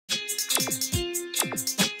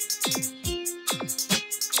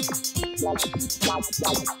So I'm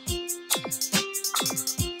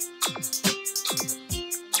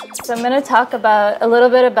going to talk a little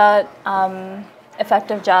bit about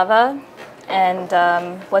effective Java and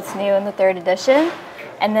what's new in the 3rd edition,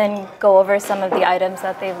 and then go over some of the items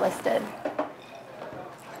that they've listed.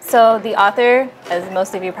 So the author, as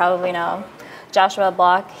most of you probably know, Joshua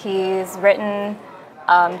Block, he's written,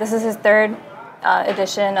 this is his 3rd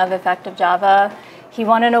edition of effective Java. He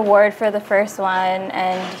won an award for the first one,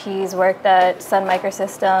 and he's worked at Sun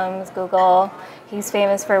Microsystems, Google. He's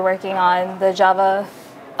famous for working on the Java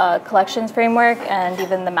collections framework and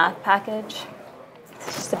even the math package. It's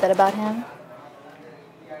just a bit about him.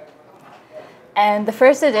 And the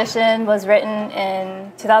 1st edition was written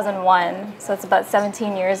in 2001, so it's about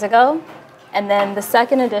 17 years ago. And then the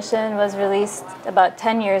 2nd edition was released about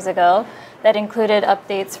 10 years ago that included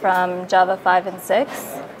updates from Java 5 and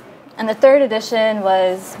 6. And the 3rd edition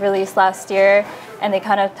was released last year, and they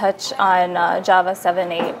kind of touch on Java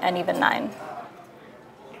 7, 8, and even 9.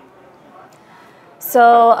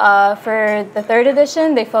 So for the 3rd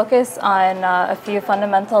edition, they focus on a few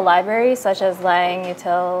fundamental libraries, such as lang,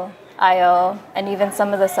 util, IO, and even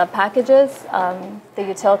some of the subpackages, the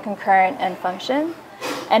util, concurrent, and function.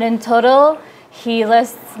 And in total, he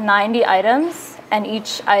lists 90 items, and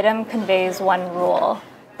each item conveys one rule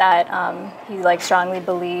that he strongly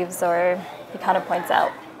believes or he kind of points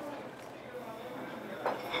out.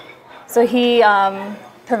 So he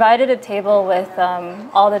provided a table with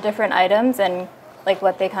all the different items and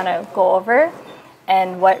what they kind of go over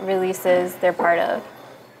and what releases they're part of.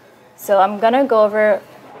 So I'm going to go over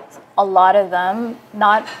a lot of them,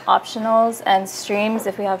 not optionals and streams.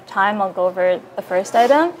 If we have time, I'll go over the first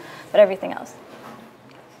item, but everything else.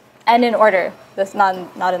 And in order,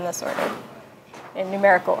 not in this order, in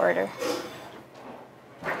numerical order.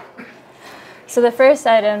 So the first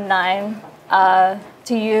item, 9,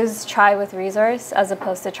 to use try with resource as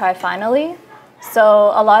opposed to try finally.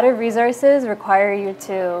 So a lot of resources require you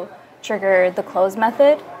to trigger the close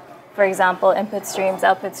method. For example, input streams,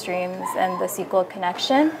 output streams, and the SQL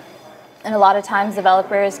connection. And a lot of times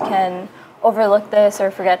developers can overlook this or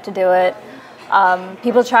forget to do it.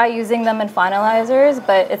 People try using them in finalizers,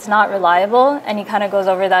 but it's not reliable. And he kind of goes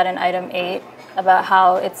over that in item 8 about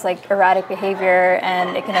how it's erratic behavior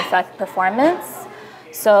and it can affect performance.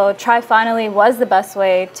 So try finally was the best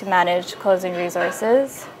way to manage closing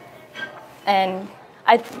resources. And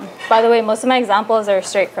by the way, most of my examples are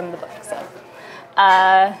straight from the book.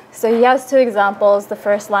 So he has 2 examples, the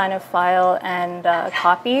first line of file and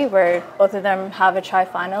copy, where both of them have a try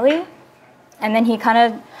finally. And then he kind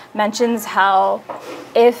of mentions how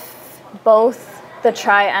if both the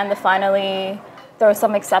try and the finally throw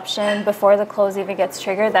some exception before the close even gets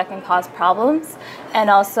triggered, that can cause problems. And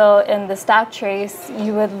also in the stack trace,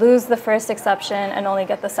 you would lose the first exception and only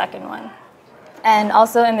get the second one. And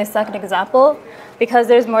also in the second example, because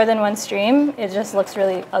there's more than one stream, it just looks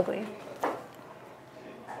really ugly.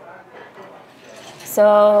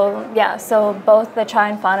 So yeah, so both the try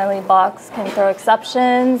and finally box can throw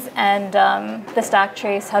exceptions, and the stack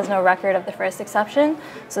trace has no record of the first exception.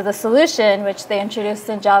 So the solution, which they introduced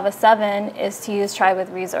in Java 7, is to use try with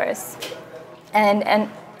resource. And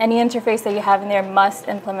any interface that you have in there must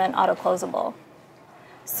implement auto-closable.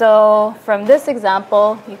 So from this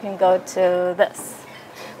example, you can go to this,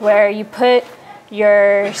 where you put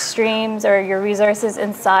your streams or your resources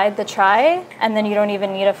inside the try, and then you don't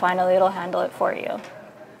even need a finally, it'll handle it for you.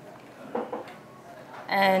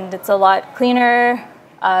 And it's a lot cleaner,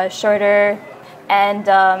 shorter, and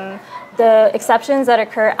the exceptions that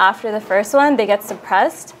occur after the first one, they get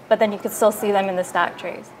suppressed, but then you can still see them in the stack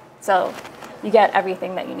trace. So you get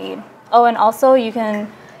everything that you need. Oh, and also you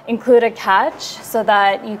can include a catch so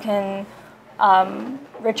that you can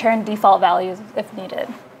return default values if needed.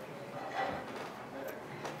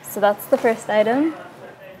 So that's the first item.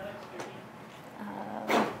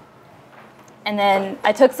 And then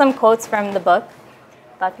I took some quotes from the book,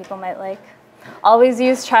 thought people might like. Always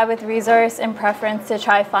use try with resource in preference to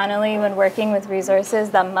try finally when working with resources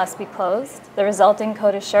that must be closed. The resulting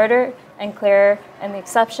code is shorter and clearer, and the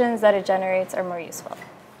exceptions that it generates are more useful.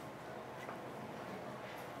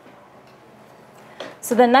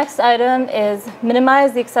 So the next item is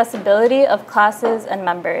minimize the accessibility of classes and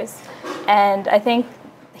members. And I think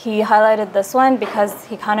he highlighted this one because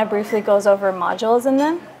he kind of briefly goes over modules in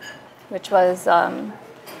them, which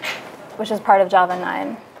is part of Java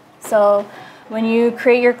 9. So when you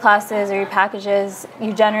create your classes or your packages,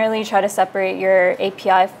 you generally try to separate your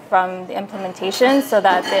API from the implementation so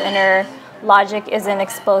that the inner logic isn't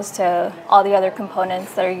exposed to all the other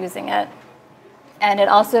components that are using it. And it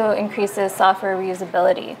also increases software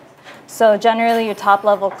reusability. So generally, your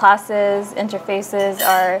top-level classes, interfaces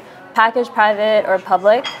are package private or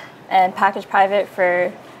public, and package private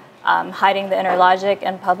for hiding the inner logic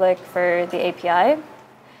and public for the API.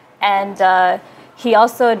 And he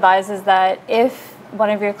also advises that if one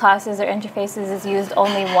of your classes or interfaces is used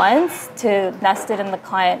only once, to nest it in the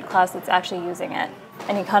client class that's actually using it.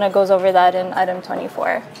 And he kind of goes over that in item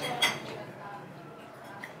 24.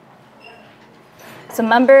 So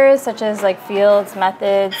members, such as like fields,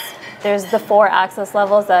 methods, there's the 4 access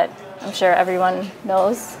levels that I'm sure everyone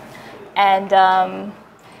knows. And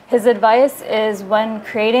his advice is when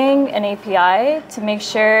creating an API to make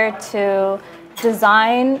sure to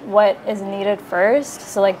design what is needed first,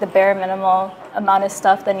 so like the bare minimal amount of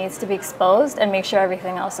stuff that needs to be exposed, and make sure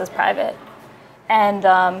everything else is private.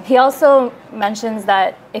 And he also mentions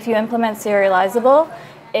that if you implement serializable,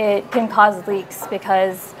 it can cause leaks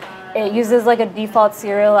because it uses like a default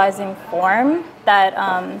serializing form that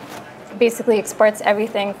basically exports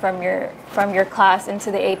everything from your class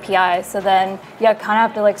into the API. So then you kind of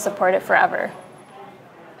have to like support it forever.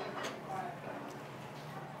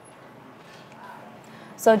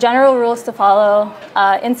 So general rules to follow.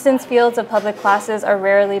 Instance fields of public classes are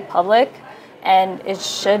rarely public, and it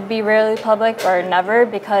should be rarely public or never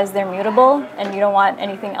because they're mutable and you don't want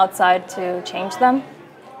anything outside to change them.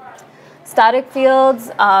 Static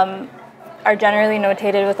fields are generally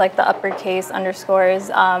notated with like the uppercase underscores.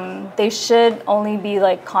 They should only be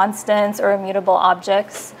like constants or immutable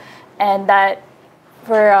objects, and that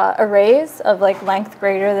for arrays of like length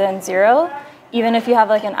greater than 0, even if you have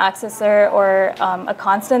like an accessor or a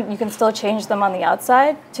constant, you can still change them on the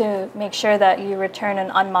outside to make sure that you return an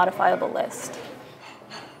unmodifiable list.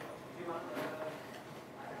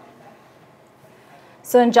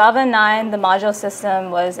 So in Java 9, the module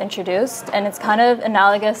system was introduced, and it's kind of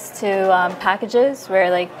analogous to packages, where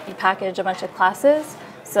like you package a bunch of classes.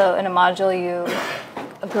 So in a module, you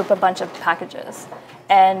group a bunch of packages.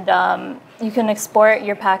 And you can export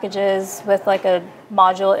your packages with like a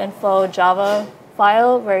module info Java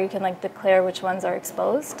file where you can like declare which ones are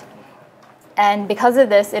exposed. And because of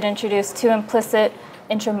this, it introduced 2 implicit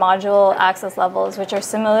intramodule access levels, which are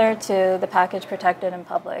similar to the package protected and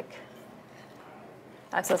public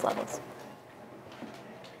access levels.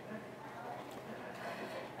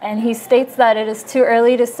 And he states that it is too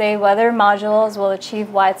early to say whether modules will achieve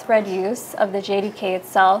widespread use of the JDK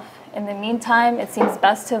itself. In the meantime, it seems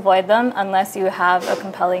best to avoid them unless you have a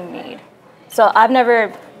compelling need. So I've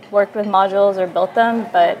never worked with modules or built them,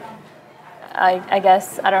 but I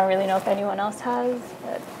guess I don't really know if anyone else has,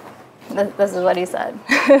 but this is what he said.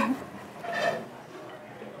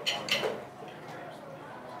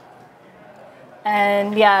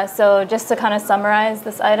 And yeah, so just to kind of summarize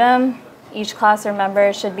this item, each class or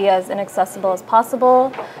member should be as inaccessible as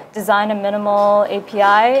possible. Design a minimal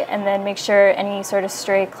API, and then make sure any sort of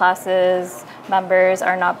stray classes, members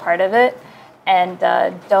are not part of it. And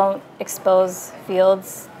don't expose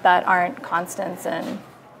fields that aren't constants and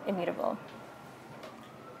immutable.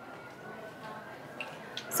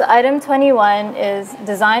 So item 21 is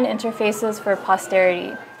design interfaces for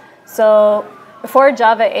posterity. So before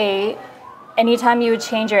Java 8, anytime you would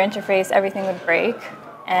change your interface, everything would break.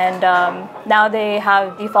 And now they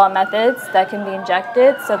have default methods that can be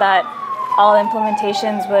injected so that all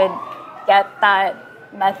implementations would get that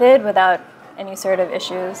method without any sort of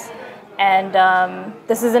issues. And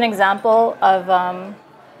this is an example of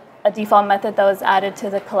a default method that was added to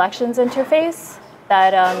the collections interface.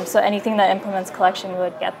 That so anything that implements collection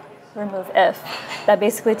would get remove if. That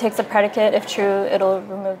basically takes a predicate. If true, it'll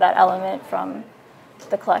remove that element from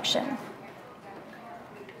the collection.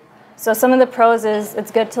 So some of the pros is it's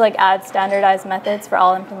good to like add standardized methods for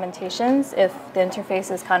all implementations if the interface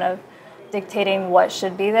is kind of dictating what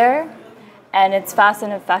should be there. And it's fast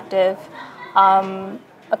and effective.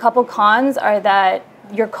 A couple cons are that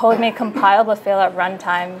your code may compile but fail at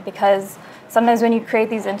runtime, because sometimes when you create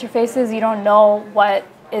these interfaces, you don't know what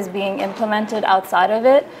is being implemented outside of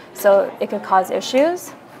it, so it could cause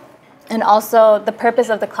issues. And also, the purpose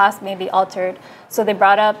of the class may be altered. So they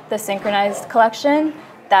brought up the synchronized collection,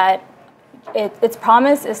 that its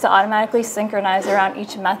promise is to automatically synchronize around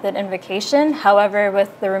each method invocation. However,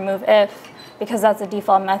 with the remove if, because that's a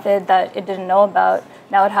default method that it didn't know about,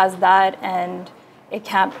 now it has that, and it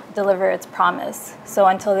can't deliver its promise. So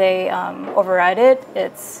until they override it,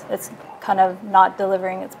 it's kind of not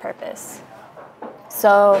delivering its purpose.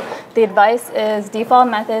 So the advice is default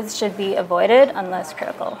methods should be avoided unless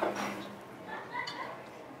critical.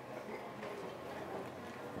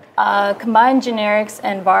 Combine generics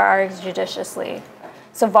and var args judiciously.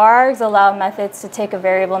 So var args allow methods to take a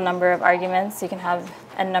variable number of arguments. You can have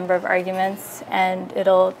and number of arguments, and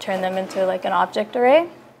it'll turn them into like an object array.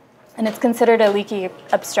 And it's considered a leaky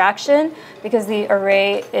abstraction because the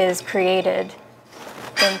array is created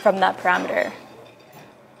from that parameter.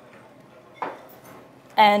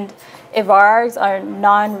 And if varargs are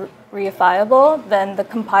non-reifiable, then the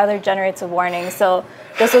compiler generates a warning. So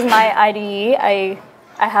this is my IDE.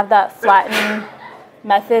 I have that flatten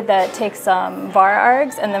method that takes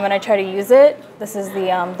varargs, and then when I try to use it, this is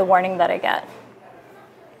the warning that I get.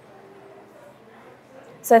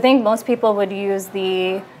 So I think most people would use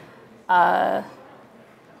the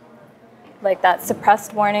like that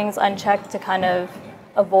suppressed warnings unchecked to kind of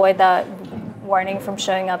avoid that warning from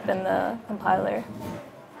showing up in the compiler.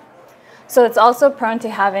 So it's also prone to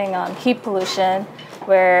having heap pollution,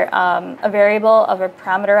 where a variable of a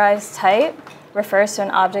parameterized type refers to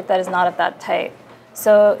an object that is not of that type.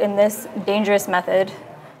 So in this dangerous method,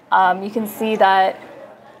 you can see that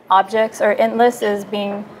objects or int list is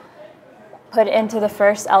being put into the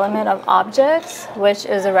first element of objects, which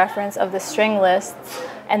is a reference of the string lists.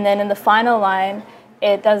 And then in the final line,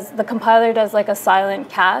 the compiler does like a silent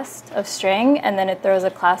cast of string, and then it throws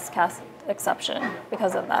a class cast exception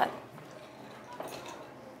because of that.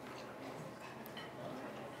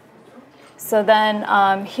 So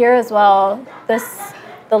then here as well, in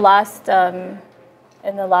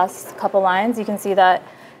the last couple lines, you can see that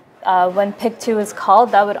when pick2 is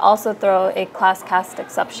called, that would also throw a class cast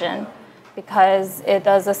exception because it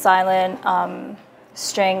does a silent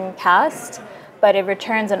string cast, but it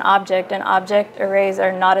returns an object, and object arrays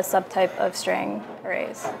are not a subtype of string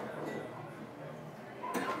arrays.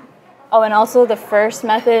 Oh, and also the first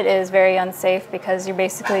method is very unsafe because you're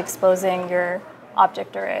basically exposing your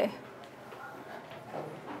object array.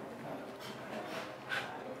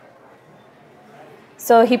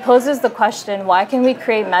 So he poses the question, why can we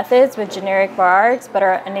create methods with generic varargs but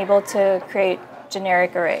are unable to create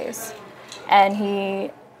generic arrays?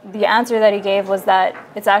 And the answer that he gave was that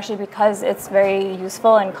it's actually because it's very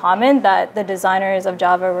useful and common that the designers of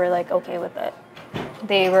Java were like okay with it.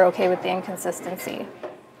 They were okay with the inconsistency.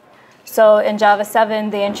 So in Java 7,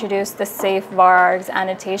 they introduced the safe varargs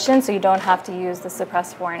annotation, so you don't have to use the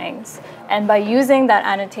suppressed warnings. And by using that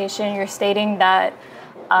annotation, you're stating that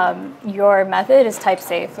your method is type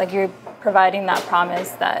safe. Like you're providing that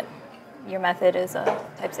promise that your method is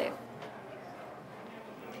type safe.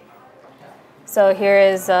 So here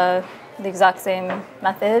is the exact same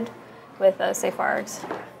method with safe varargs.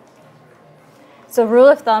 So rule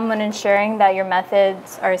of thumb when ensuring that your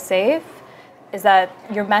methods are safe is that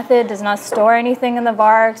your method does not store anything in the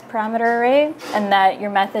varargs parameter array, and that your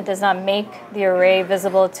method does not make the array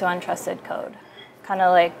visible to untrusted code. Kind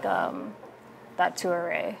of like that to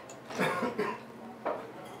array.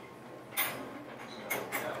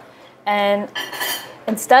 And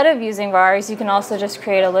instead of using varargs, you can also just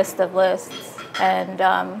create a list of lists.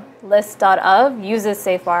 And list.of uses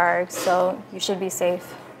safe varargs, so you should be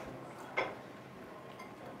safe.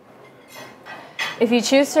 If you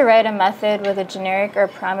choose to write a method with a generic or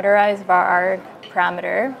parameterized vararg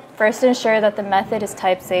parameter, first ensure that the method is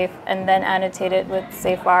type safe, and then annotate it with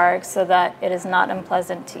safe varargs so that it is not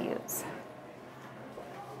unpleasant to use.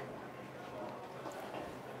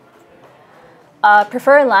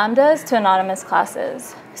 Prefer lambdas to anonymous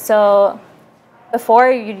classes. So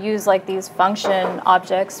before, you'd use like these function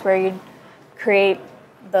objects where you'd create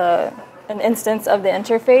an instance of the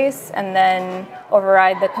interface and then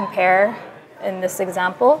override the compare in this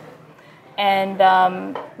example. And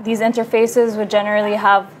these interfaces would generally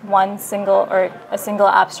have a single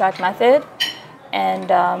abstract method.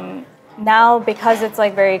 And now, because it's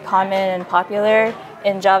like very common and popular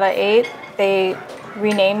in Java 8, they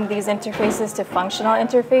renamed these interfaces to functional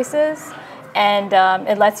interfaces. And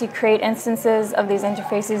it lets you create instances of these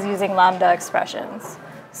interfaces using lambda expressions.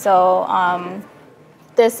 So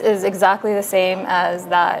this is exactly the same as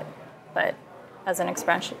that, but as an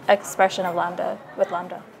expression of lambda, with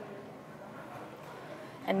lambda.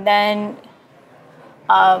 And then,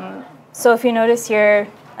 so if you notice here,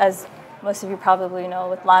 as most of you probably know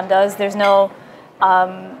with lambdas, there's no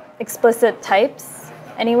explicit types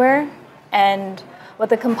anywhere. And what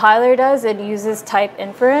the compiler does, it uses type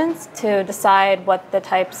inference to decide what the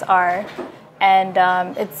types are. And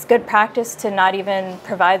it's good practice to not even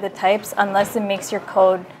provide the types unless it makes your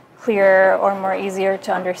code clearer or more easier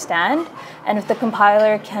to understand. And if the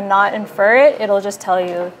compiler cannot infer it, it'll just tell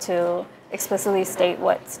you to explicitly state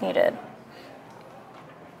what's needed.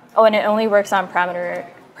 Oh, and it only works on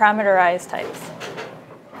parameterized types.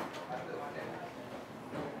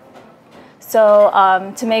 So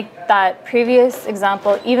to make that previous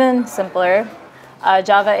example even simpler,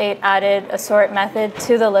 Java 8 added a sort method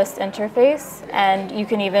to the list interface, and you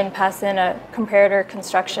can even pass in a comparator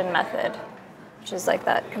construction method, which is like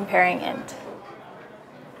that comparing int.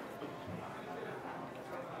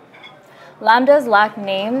 Lambdas lack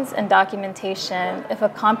names and documentation. If a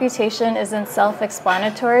computation isn't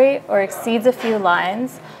self-explanatory or exceeds a few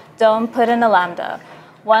lines, don't put in a lambda.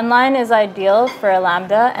 1 line is ideal for a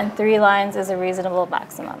lambda, and 3 lines is a reasonable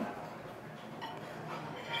maximum.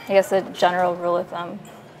 I guess a general rule of thumb.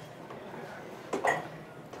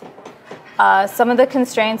 Some of the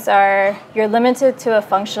constraints are you're limited to a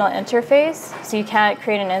functional interface, so you can't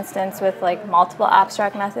create an instance with like multiple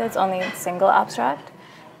abstract methods, only a single abstract.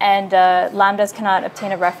 And lambdas cannot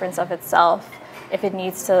obtain a reference of itself. If it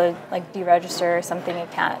needs to like deregister or something,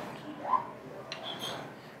 it can't.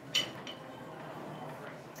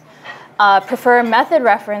 Prefer method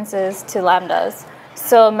references to lambdas.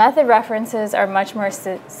 So method references are much more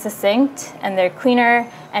succinct and they're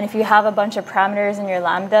cleaner. And if you have a bunch of parameters in your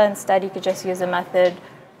lambda, instead you could just use a method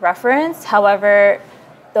reference. However,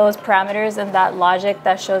 those parameters and that logic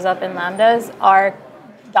that shows up in lambdas are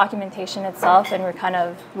documentation itself, and we're kind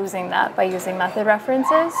of losing that by using method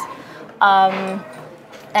references.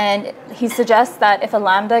 And he suggests that if a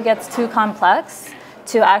lambda gets too complex,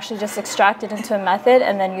 to actually just extract it into a method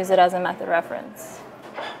and then use it as a method reference.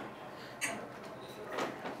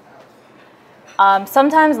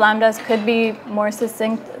 Sometimes lambdas could be more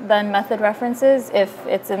succinct than method references if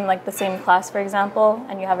it's in like the same class, for example,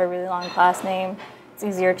 and you have a really long class name. It's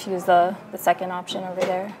easier to use the second option over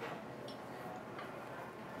there.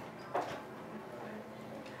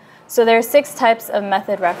 So there are 6 types of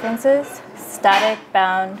method references: static,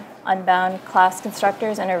 bound, unbound, class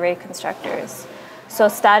constructors, and array constructors. So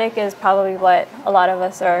static is probably what a lot of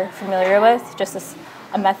us are familiar with, just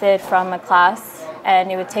a method from a class, and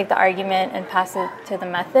it would take the argument and pass it to the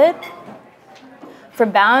method. For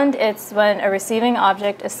bound, it's when a receiving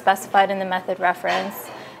object is specified in the method reference,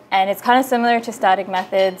 and it's kind of similar to static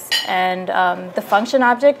methods, and the function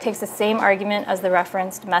object takes the same argument as the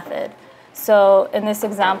referenced method. So in this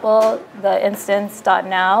example, the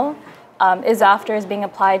instance.now is after is being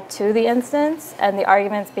applied to the instance, and the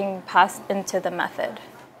argument's being passed into the method.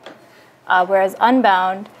 Whereas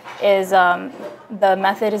unbound is the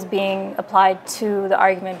method is being applied to the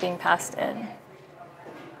argument being passed in.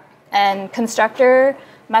 And constructor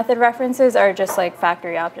method references are just like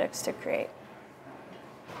factory objects to create.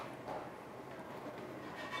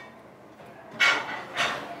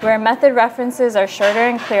 Where method references are shorter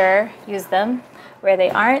and clearer, use them. Where they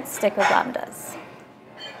aren't, stick with lambdas.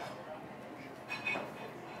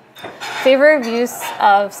 Favor of use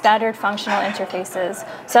of standard functional interfaces.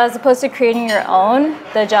 So as opposed to creating your own,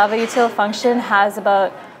 the Java util function has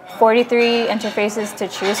about 43 interfaces to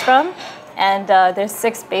choose from. And there's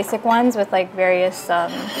 6 basic ones with like various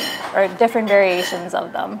or different variations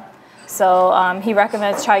of them. So he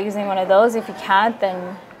recommends try using one of those. If you can't,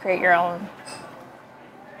 then create your own.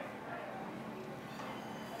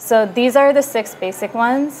 So these are the 6 basic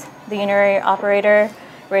ones: the unary operator,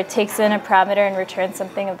 where it takes in a parameter and returns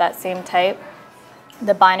something of that same type;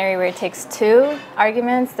 the binary, where it takes 2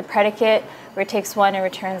 arguments; the predicate, where it takes 1 and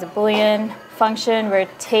returns a Boolean; function, where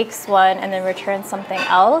it takes 1 and then returns something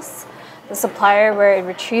else; the supplier, where it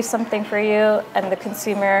retrieves something for you; and the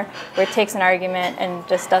consumer, where it takes an argument and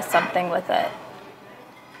just does something with it.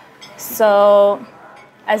 So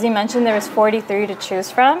as you mentioned, there was 43 to choose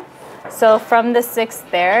from. So from the 6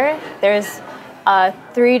 there's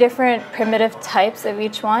 3 different primitive types of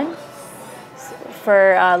each one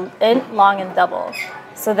for int, long, and double.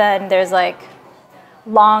 So then there's like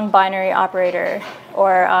long binary operator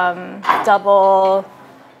or double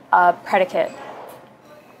predicate.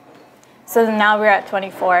 So now we're at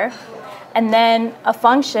 24. And then a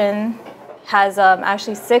function has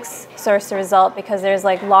actually 6 source to result, because there's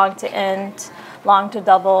like long to int, long to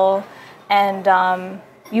double, and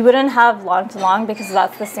you wouldn't have long to long because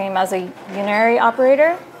that's the same as a unary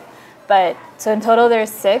operator. But so in total there's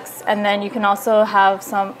 6, and then you can also have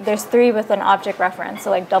there's 3 with an object reference, so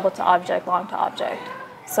like double to object, long to object.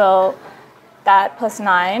 So that plus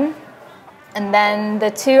 9. And then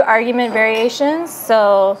the 2 argument variations,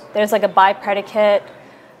 so there's like a by predicate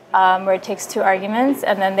where it takes 2 arguments,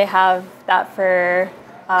 and then they have that for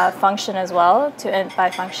function as well, to int by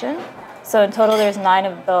function. So in total there's 9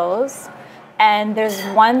 of those. And there's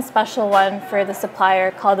one special one for the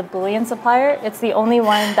supplier called the Boolean supplier. It's the only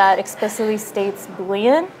one that explicitly states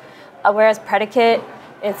Boolean, whereas predicate,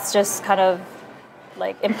 it's just kind of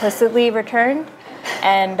like implicitly returned.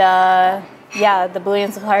 And yeah, the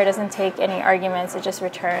Boolean supplier doesn't take any arguments, it just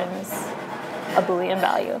returns a Boolean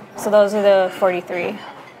value. So those are the 43.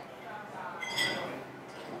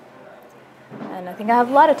 and I think I have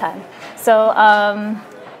a lot of time. So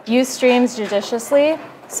use streams judiciously.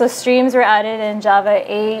 So streams were added in Java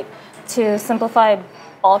 8 to simplify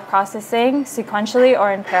bulk processing sequentially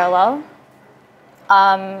or in parallel.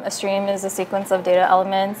 A stream is a sequence of data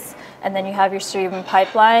elements, and then you have your stream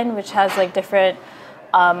pipeline, which has like different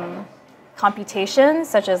computations,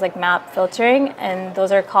 such as like map filtering, and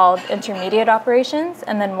those are called intermediate operations,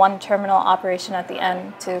 and then one terminal operation at the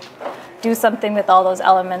end to do something with all those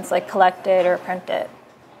elements, like collect it or print it.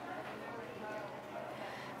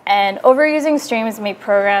 And overusing streams make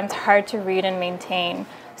programs hard to read and maintain.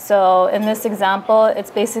 So in this example, it's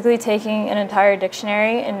basically taking an entire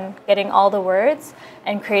dictionary and getting all the words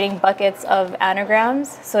and creating buckets of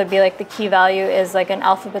anagrams. So it'd be like the key value is like an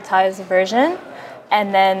alphabetized version,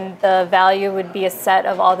 and then the value would be a set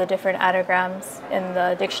of all the different anagrams in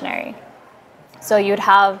the dictionary. So you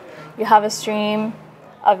have a stream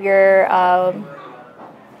of your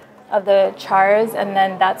of the chars, and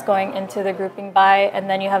then that's going into the grouping by, and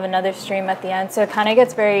then you have another stream at the end. So it kind of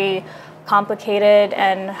gets very complicated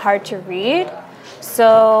and hard to read.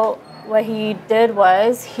 So what he did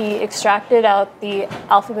was he extracted out the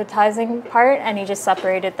alphabetizing part, and he just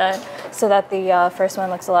separated that so that the first one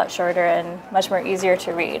looks a lot shorter and much more easier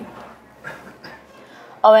to read.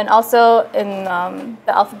 Oh, and also in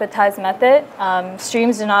the alphabetized method,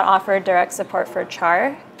 streams do not offer direct support for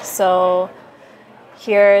char. So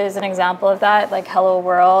here is an example of that, like hello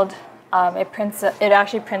world. It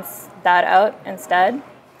actually prints that out instead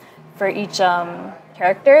for each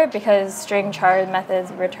character, because string char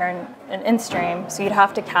methods return an in stream, so you'd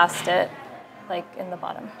have to cast it like in the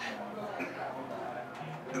bottom.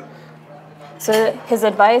 So his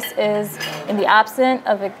advice is, in the absence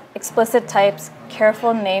of explicit types,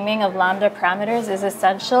 careful naming of lambda parameters is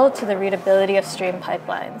essential to the readability of stream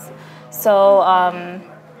pipelines. So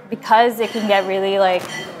because it can get really like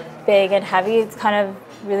big and heavy, it's kind of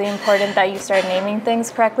really important that you start naming things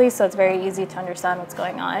correctly, so it's very easy to understand what's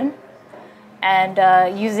going on. And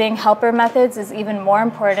using helper methods is even more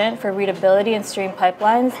important for readability in stream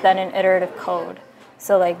pipelines than in iterative code.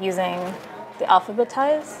 So like using the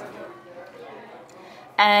alphabetize.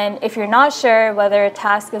 And if you're not sure whether a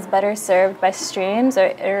task is better served by streams or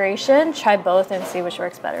iteration, try both and see which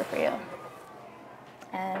works better for you.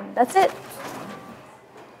 And that's it.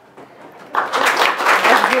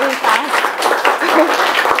 That's really fast.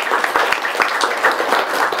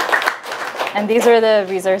 And these are the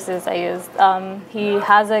resources I used. He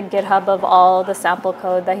has a GitHub of all the sample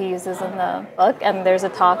code that he uses in the book, and there's a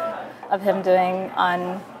talk of him doing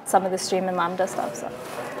on some of the stream and Lambda stuff. So,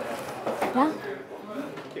 yeah.